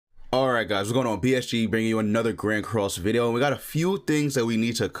All right, guys, what's going on? BSG bringing you another Grand Cross video, and we got a few things that we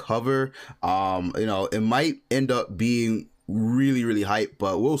need to cover. It might end up being really hype,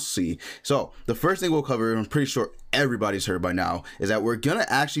 but we'll see. So the first thing we'll cover, I'm pretty sure everybody's heard by now, is that we're gonna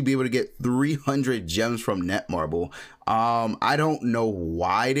actually be able to get 300 gems from Netmarble. I don't know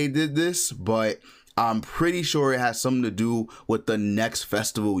why they did this, but I'm pretty sure it has something to do with the next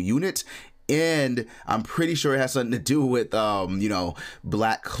festival unit. And I'm pretty sure it has something to do with,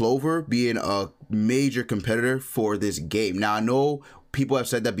 Black Clover being a major competitor for this game. Now, I know people have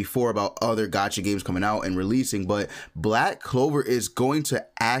said that before about other gacha games coming out and releasing, but Black Clover is going to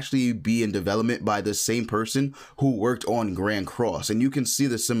actually be in development by the same person who worked on Grand Cross, and you can see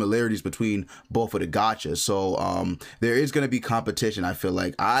the similarities between both of the gachas. So there is going to be competition. I feel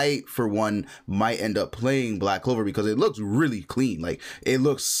like I, for one, might end up playing Black Clover because it looks really clean. Like, it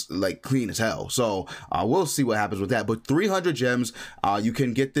looks like clean as hell. So we'll see what happens with that. But 300 gems, you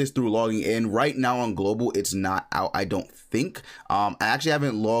can get this through logging in. Right now on global, it's not out, I don't think. I actually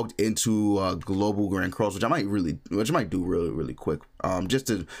haven't logged into global Grand Cross, which I might do really quick, just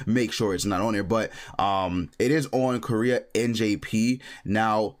to make sure it's not on there. But it is on Korea NJP.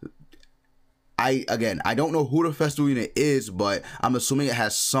 Now, I don't know who the festival unit is, but I'm assuming it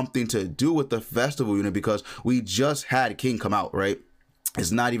has something to do with the festival unit because we just had King come out, right?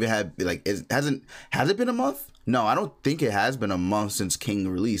 It's not even had, like, has it been a month? No, I don't think it has been a month since King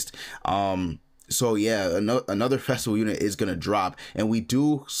released. So yeah, another festival unit is gonna drop, and we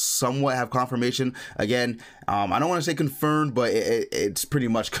do somewhat have confirmation. Again, I don't want to say confirmed, but it's pretty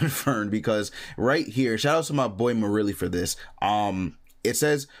much confirmed because right here, shout out to my boy Marilli for this. It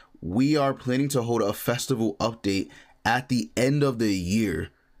says we are planning to hold a festival update at the end of the year.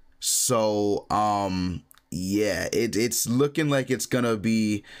 So yeah, it's looking like it's gonna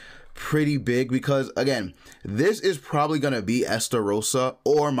be pretty big because, again, this is probably gonna be Estarossa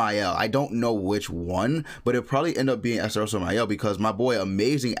or Mael. I don't know which one, but it'll probably end up being Estarossa or Mael because my boy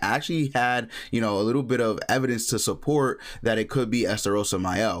Amazing actually had, a little bit of evidence to support that it could be Estarossa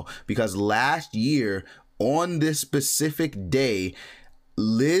Mael, because last year on this specific day,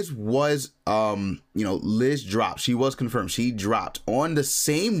 Liz was Liz dropped. She was confirmed. She dropped on the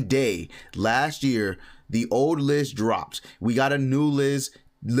same day last year. The old Liz dropped. We got a new Liz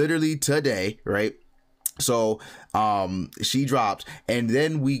literally today, right? So she dropped, and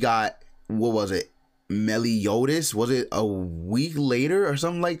then we got, what was it, Meliodas? Was it a week later or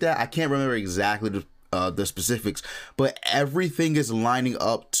something like that? I can't remember exactly the specifics, but everything is lining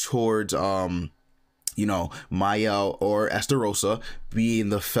up towards Mael or Estarossa being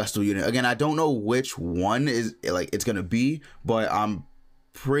the festival unit. Again, I don't know which one is it's gonna be, but I'm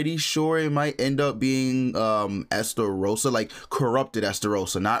pretty sure it might end up being Estarossa, like corrupted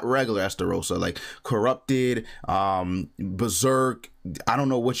Estarossa, not regular Estarossa, like corrupted, Berserk. I don't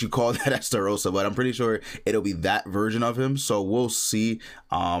know what you call that Estarossa, but I'm pretty sure it'll be that version of him. So we'll see.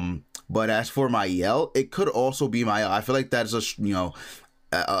 But as for Mael, it could also be Mael. I feel like that's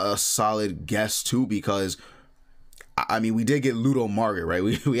a solid guess too, because I mean, we did get Ludo Margaret, right?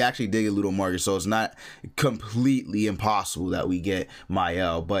 We actually did get Ludo Margaret, so it's not completely impossible that we get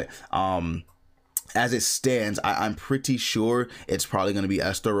Mael. But as it stands, I'm pretty sure it's probably going to be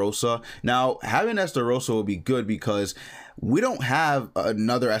Estarossa. Now, having Estarossa will be good because we don't have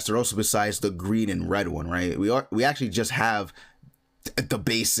another Estarossa besides the green and red one, right? We actually just have the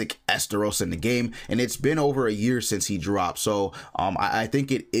basic Estarossa in the game, and it's been over a year since he dropped. So I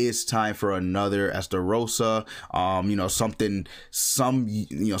think it is time for another Estarossa, some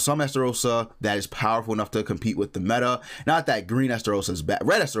Estarossa that is powerful enough to compete with the meta. Not that green Estarossa is bad,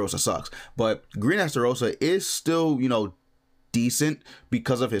 red Estarossa sucks, but green Estarossa is still decent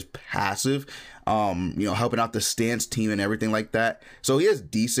because of his passive, helping out the stance team and everything like that. So he is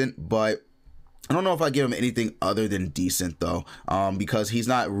decent, but I don't know if I give him anything other than decent though, because he's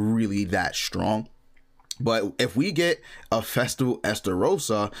not really that strong. But if we get a festival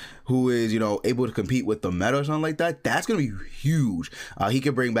Estarossa who is, able to compete with the meta or something like that, that's gonna be huge. He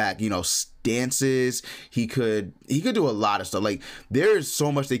could bring back, stances. He could do a lot of stuff. Like, there is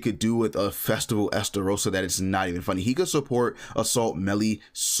so much they could do with a festival Estarossa that it's not even funny. He could support Assault Melee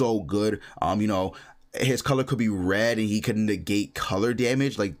so good. His color could be red and he could negate color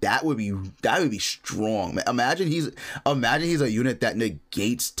damage. Like, that would be strong. Imagine he's a unit that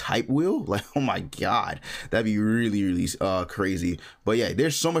negates type wheel. Like, oh my god, that'd be really crazy. But yeah,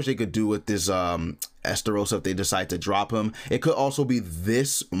 there's so much they could do with this Estarossa if they decide to drop him. It could also be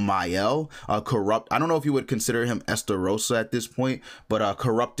this Mael, corrupt. I don't know if you would consider him Estarossa at this point, but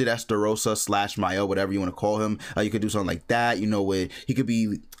corrupted Estarossa / Mael, whatever you want to call him. You could do something like that. Where he could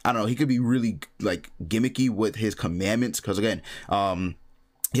be, I don't know, he could be really like gimmicky with his commandments, because again,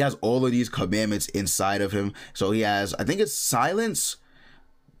 he has all of these commandments inside of him. So he has, I think it's silence,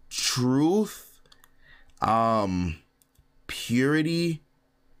 truth, purity.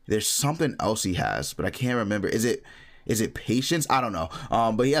 There's something else he has, but I can't remember. Is it patience? I don't know.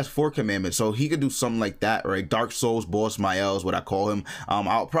 But he has 4 commandments, so he could do something like that, right? Dark Souls Boss Mael is what I call him.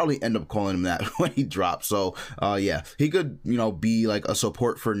 I'll probably end up calling him that when he drops. So yeah, he could, you know, be like a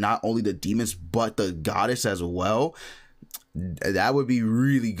support for not only the demons but the goddess as well. That would be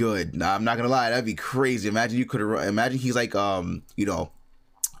really good. Nah, I'm not gonna lie, that'd be crazy. Imagine he's like you know,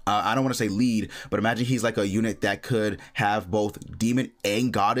 I don't want to say lead, but imagine he's like a unit that could have both demon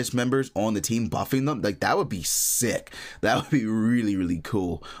and goddess members on the team buffing them. Like, that would be sick. That would be really, really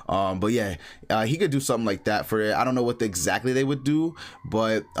cool. But yeah, he could do something like that for it. I don't know what exactly they would do,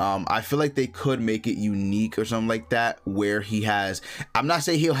 but I feel like they could make it unique or something like that, where he has, I'm not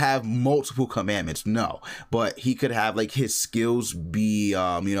saying he'll have multiple commandments, no, but he could have like his skills be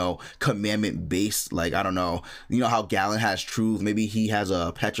you know, commandment based. Like, I don't know, you know how Galen has truth, maybe he has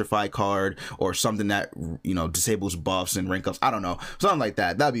a petrify card or something that, you know, disables buffs and rank ups. I don't know, something like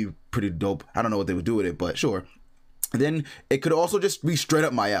that. That'd be pretty dope. I don't know what they would do with it, but sure. Then it could also just be straight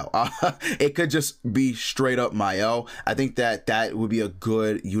up Mael. It could just be straight up Mael. I think that would be a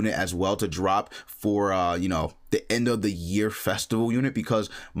good unit as well to drop for you know, the end of the year festival unit, because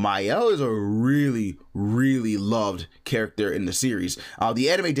Mael is a really, really loved character in the series. The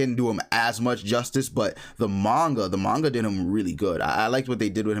anime didn't do him as much justice, but the manga did him really good. I liked what they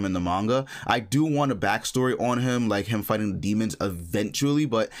did with him in the manga. I do want a backstory on him, like him fighting the demons eventually,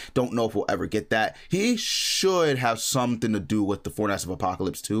 but don't know if we'll ever get that. He should have something to do with the Four Knights of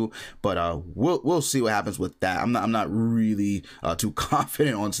Apocalypse too, but we'll see what happens with that. I'm not really too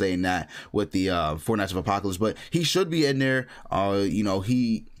confident on saying that with the Four Knights of Apocalypse, but he should be in there. You know,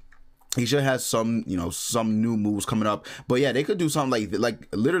 he should have some, you know, some new moves coming up. But yeah, they could do something like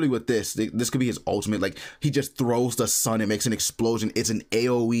literally with this. This could be his ultimate. Like, he just throws the sun, it makes an explosion. It's an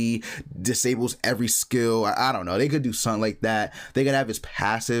AoE, disables every skill. I don't know. They could do something like that. They could have his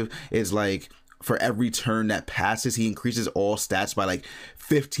passive is like, for every turn that passes, he increases all stats by like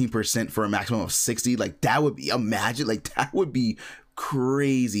 15% for a maximum of 60. Like, that would be, imagine, like, that would be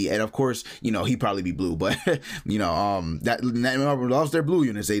crazy. And of course, you know, he'd probably be blue, but you know, that loves their blue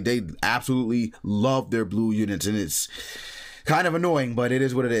units. They absolutely love their blue units, and it's kind of annoying, but it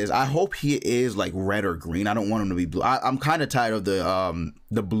is what it is. I hope he is like red or green. I don't want him to be blue. I'm kind of tired of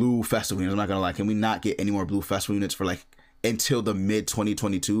the blue festival units. I'm not gonna lie. Can we not get any more blue festival units for like until the mid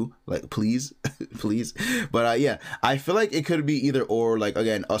 2022, like, please? Please. But yeah, I feel like it could be either or, like,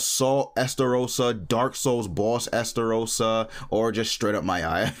 again, Assault Estarossa, Dark Souls Boss Estarossa, or just straight up my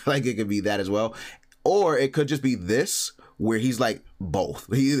eye. Like, it could be that as well, or it could just be this, where he's like both.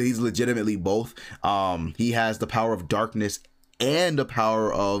 He's legitimately both. He has the power of darkness and the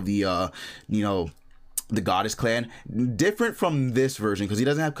power of the you know, the Goddess Clan. Different from this version because he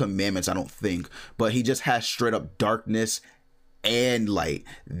doesn't have commandments, I don't think, but he just has straight up darkness and light.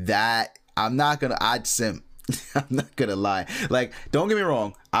 That I'd simp. I'm not gonna lie. Like, don't get me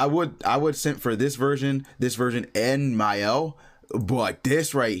wrong, I would simp for this version and Mael, but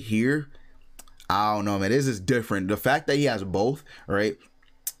this right here, I don't know, man. This is different. The fact that he has both, right?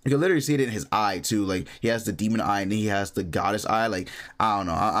 You can literally see it in his eye too. Like, he has the demon eye and he has the goddess eye. Like, I don't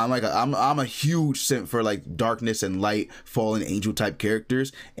know. I'm a huge simp for like darkness and light, fallen angel type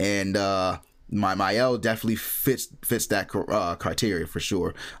characters, and my Mael definitely fits that criteria for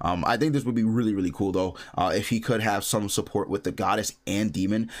sure. I think this would be really, really cool though, if he could have some support with the goddess and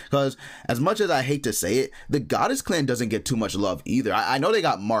demon, because as much as I hate to say it, the Goddess Clan doesn't get too much love either. I know they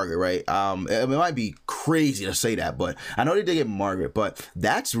got Margaret, right? It might be crazy to say that, but I know they did get Margaret, but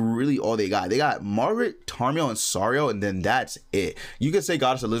that's really all they got. They got Margaret, Tarmiel, and Sariel, and then that's it. You could say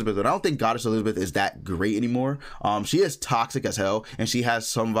Goddess Elizabeth, but I don't think Goddess Elizabeth is that great anymore. She is toxic as hell, and she has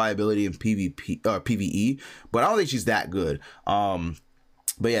some viability in PvE, but I don't think she's that good.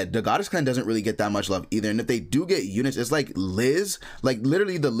 But yeah, the Goddess Clan doesn't really get that much love either. And if they do get units, it's like Liz, like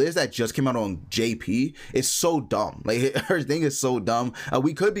literally the Liz that just came out on JP is so dumb. Like, her thing is so dumb.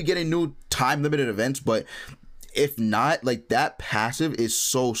 We could be getting new time limited events, but if not, like, that passive is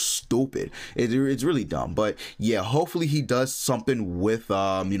so stupid. It's really dumb. But yeah, hopefully he does something with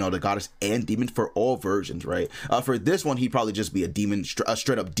you know, the goddess and demon for all versions, right? For this one, he'd probably just be a demon, a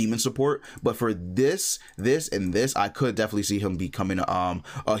straight up demon support. But for this, and this, I could definitely see him becoming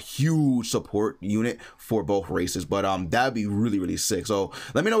a huge support unit for both races. But that'd be really, really sick. So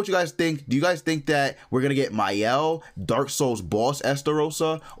let me know what you guys think. Do you guys think that we're gonna get Mael, Dark Souls Boss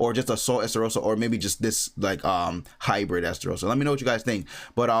Estarossa, or just Assault Estarossa, or maybe just this like hybrid Estarossa. Let me know what you guys think.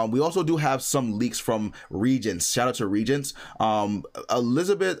 But we also do have some leaks from Regents. Shout out to Regents.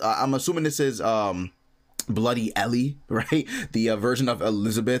 Elizabeth, I'm assuming this is Bloody Ellie, right? The version of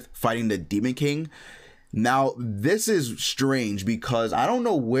Elizabeth fighting the Demon King. Now, this is strange because I don't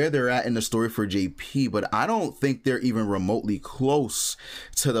know where they're at in the story for JP, but I don't think they're even remotely close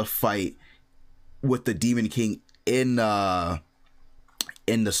to the fight with the Demon King in the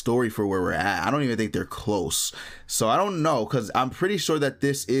story for where we're at. I don't even think they're close. So I don't know, because I'm pretty sure that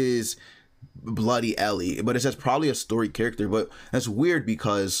this is Bloody Ellie, but it says probably a story character. But that's weird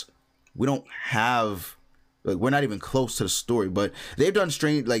because we don't have, like, we're not even close to the story. But they've done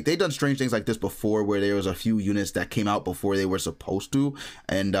strange things like this before, where there was a few units that came out before they were supposed to.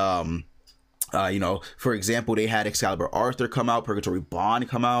 And you know, for example, they had Excalibur Arthur come out, Purgatory Bond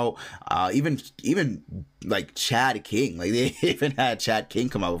come out, even like Chad King, like they even had Chad King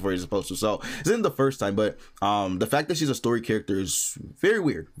come out before he's supposed to. So this isn't the first time, but the fact that she's a story character is very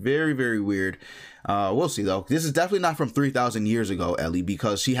weird, very, very weird. We'll see though. This is definitely not from 3,000 years ago, Ellie,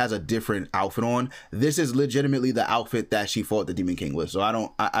 because she has a different outfit on. This is legitimately the outfit that she fought the Demon King with. So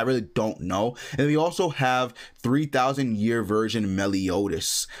I really don't know. And we also have 3,000 year version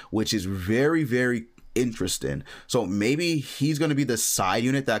Meliodas, which is very, very interesting. So maybe he's going to be the side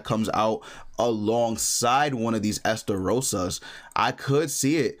unit that comes out alongside one of these Estarossas. I could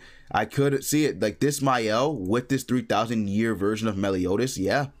see it. Like this Mael with this 3,000 year version of Meliodas.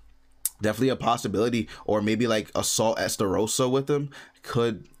 Yeah, definitely a possibility. Or maybe like Assault Estarossa with him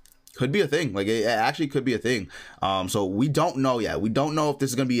could be a thing. Like it actually could be a thing. So we don't know yet. We don't know if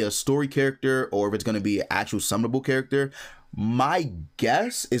this is going to be a story character or if it's going to be an actual summonable character. My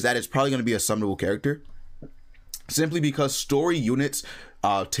guess is that it's probably going to be a summonable character, simply because story units,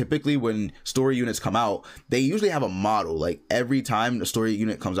 typically when story units come out, they usually have a model. Like every time the story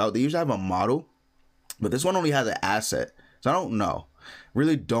unit comes out, they usually have a model, but this one only has an asset. So I don't know.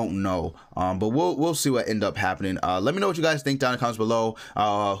 Really don't know. But we'll see what end up happening. Let me know what you guys think down in the comments below.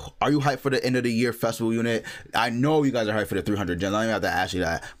 Are you hyped for the end of the year festival unit? I know you guys are hyped for the 300 gens. I don't even have to ask you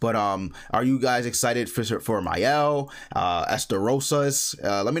that. But are you guys excited for Mael, Estarossas?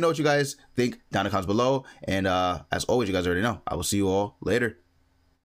 Let me know what you guys think down in the comments below. And as always, you guys already know, I will see you all later.